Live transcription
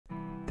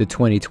The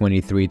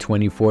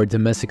 2023-24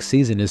 domestic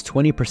season is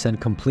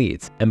 20%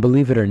 complete, and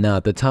believe it or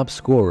not, the top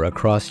scorer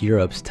across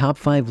Europe's top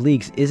 5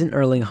 leagues isn't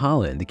Erling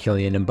Haaland,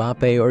 Kylian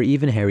Mbappe, or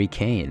even Harry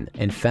Kane.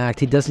 In fact,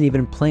 he doesn't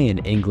even play in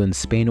England,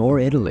 Spain, or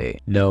Italy.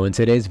 No, in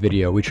today's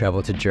video, we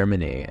travel to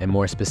Germany, and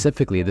more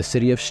specifically the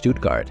city of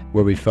Stuttgart,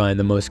 where we find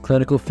the most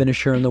clinical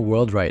finisher in the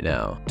world right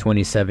now,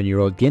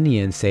 27-year-old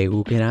Guinean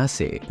Serhou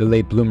Guirassy. The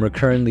late bloomer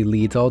currently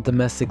leads all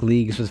domestic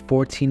leagues with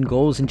 14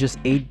 goals in just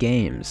 8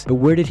 games. But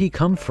where did he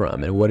come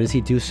from, and what does he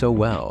do so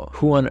well?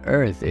 Who on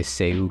earth is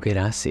Serhou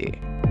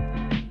Guirassy?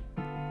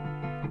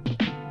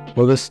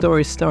 Well, the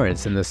story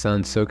starts in the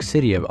sun-soaked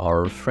city of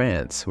Arles,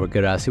 France, where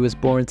Guirassy was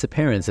born to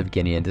parents of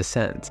Guinean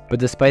descent. But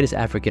despite his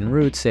African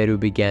roots, Serhou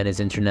began his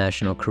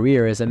international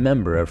career as a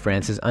member of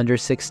France's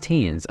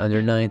under-16s,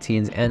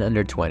 under-19s, and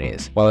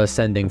under-20s, while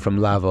ascending from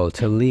Laval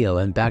to Lille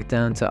and back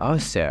down to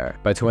Auxerre.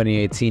 By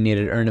 2018, he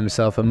had earned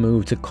himself a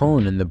move to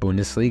Cologne in the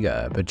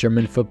Bundesliga, but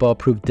German football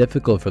proved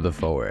difficult for the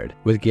forward,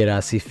 with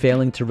Guirassy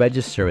failing to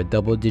register a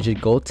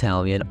double-digit goal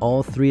tally in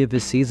all 3 of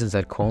his seasons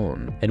at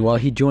Cologne. And while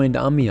he joined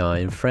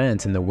Amiens in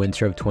France in the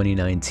winter of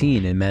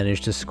 2019 and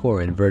managed to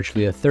score in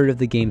virtually a third of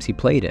the games he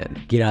played in,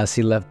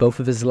 Guirassy left both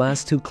of his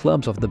last 2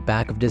 clubs off the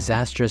back of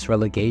disastrous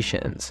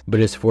relegations.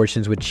 But his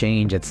fortunes would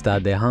change at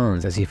Stade de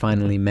Reims as he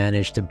finally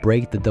managed to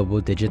break the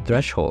double-digit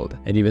threshold,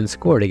 and even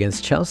scored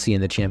against Chelsea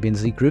in the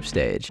Champions League group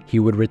stage. He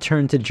would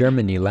return to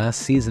Germany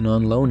last season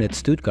on loan at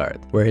Stuttgart,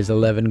 where his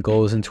 11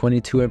 goals and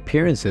 22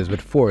 appearances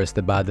would force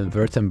the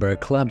Baden-Württemberg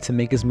club to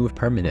make his move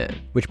permanent.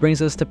 Which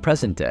brings us to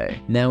present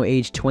day. Now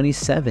aged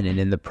 27 and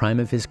in the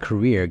prime of his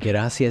career,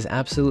 Guirassy has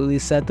absolutely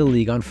set the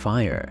league on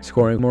fire,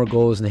 scoring more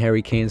goals than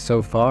Harry Kane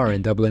so far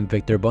and doubling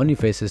Victor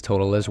Boniface's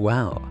total as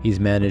well. He's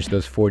managed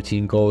those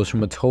 14 goals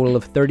from a total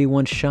of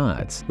 31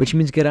 shots, which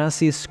means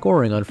Guirassy is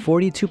scoring on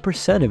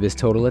 42% of his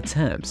total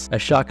attempts, a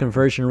shot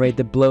conversion rate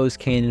that blows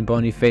Kane and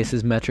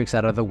Boniface's metrics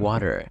out of the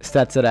water,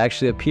 stats that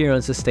actually appear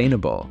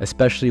unsustainable,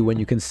 especially when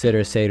you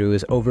consider Serhou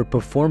is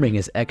overperforming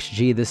his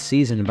XG this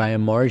season by a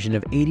margin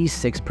of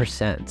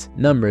 86%.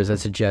 Numbers that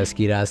suggest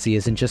Guirassy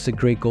isn't just a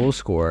great goal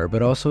scorer,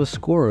 but also a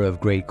scorer of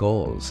great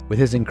goals, with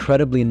his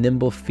incredibly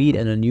nimble feet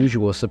and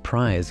unusual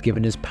surprise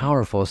given his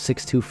powerful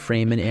 6'2"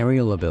 frame and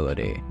aerial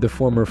ability. The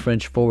former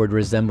French forward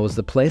resembles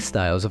the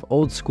playstyles of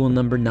old-school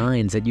number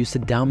 9s that used to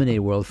dominate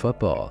world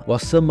football, while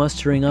still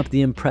mustering up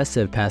the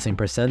impressive passing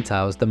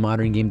percentiles the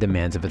modern game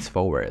demands of its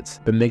forwards.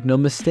 But make no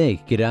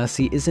mistake,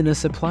 Guirassy isn't a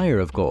supplier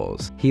of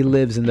goals. He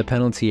lives in the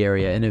penalty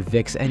area and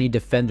evicts any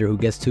defender who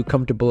gets too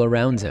comfortable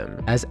around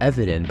him, as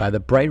evident by the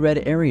bright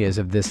red areas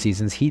of this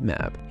season's heat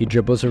map. He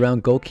dribbles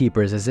around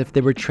goalkeepers as if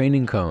they were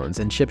training cones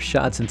and chips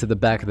shots into the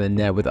back of the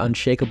net with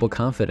unshakable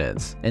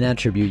confidence, an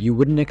attribute you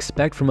wouldn't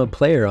expect from a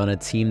player on a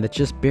team that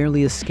just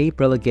barely escaped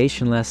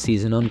relegation last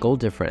season on goal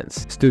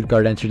difference.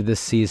 Stuttgart entered this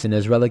season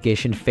as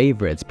relegation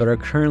favorites but are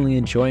currently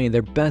enjoying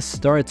their best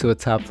start to a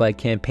top-flight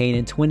campaign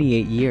in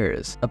 28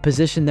 years, a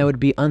position that would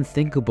be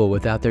unthinkable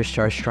without their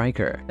star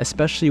striker,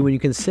 especially when you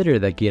consider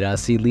that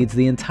Guirassy leads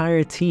the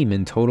entire team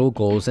in total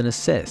goals and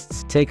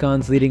assists,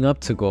 take-ons leading up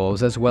to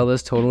goals, as well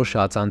as total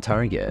shots on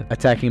target,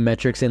 attacking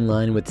metrics in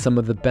line with some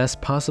of the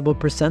best possible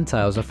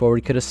percentiles a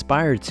forward could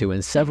aspire to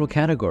in several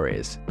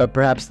categories. But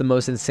perhaps the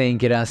most insane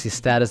Guirassy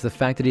stat is the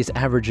fact that he's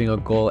averaging a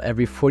goal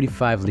every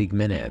 45 league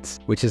minutes,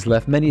 which has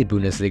left many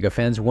Bundesliga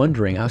fans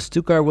wondering how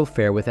Stuttgart will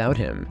fare without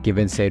him,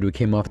 given Serhou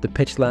came off the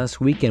pitch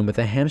last weekend with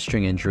a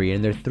hamstring injury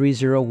in their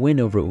 3-0 win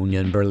over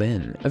Union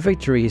Berlin, a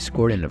victory he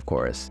scored in, of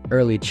course.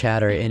 Early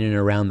chatter in and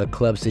around the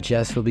club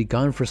suggests he'll be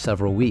gone for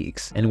several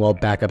weeks, and while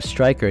backup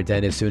striker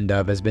Dennis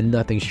Undav has been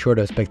nothing short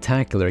of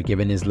spectacular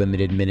given his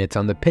limited minutes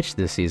on the pitch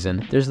this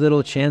season, there's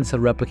little chance he'll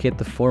replicate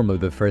the form of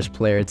the first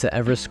player to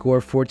ever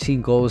score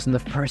 14 goals in the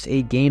first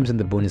 8 games in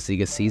the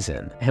Bundesliga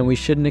season, and we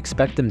shouldn't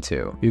expect him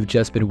to. We've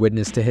just been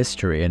witness to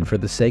history, and for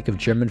the sake of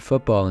German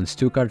football and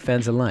Stuttgart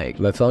fans alike,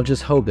 let's all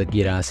just hope that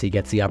Guirassy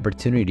gets the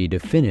opportunity to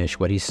finish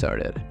what he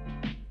started.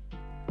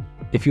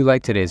 If you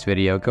liked today's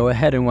video, go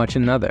ahead and watch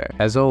another.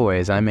 As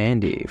always, I'm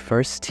Andy,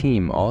 first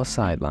team all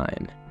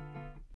sideline.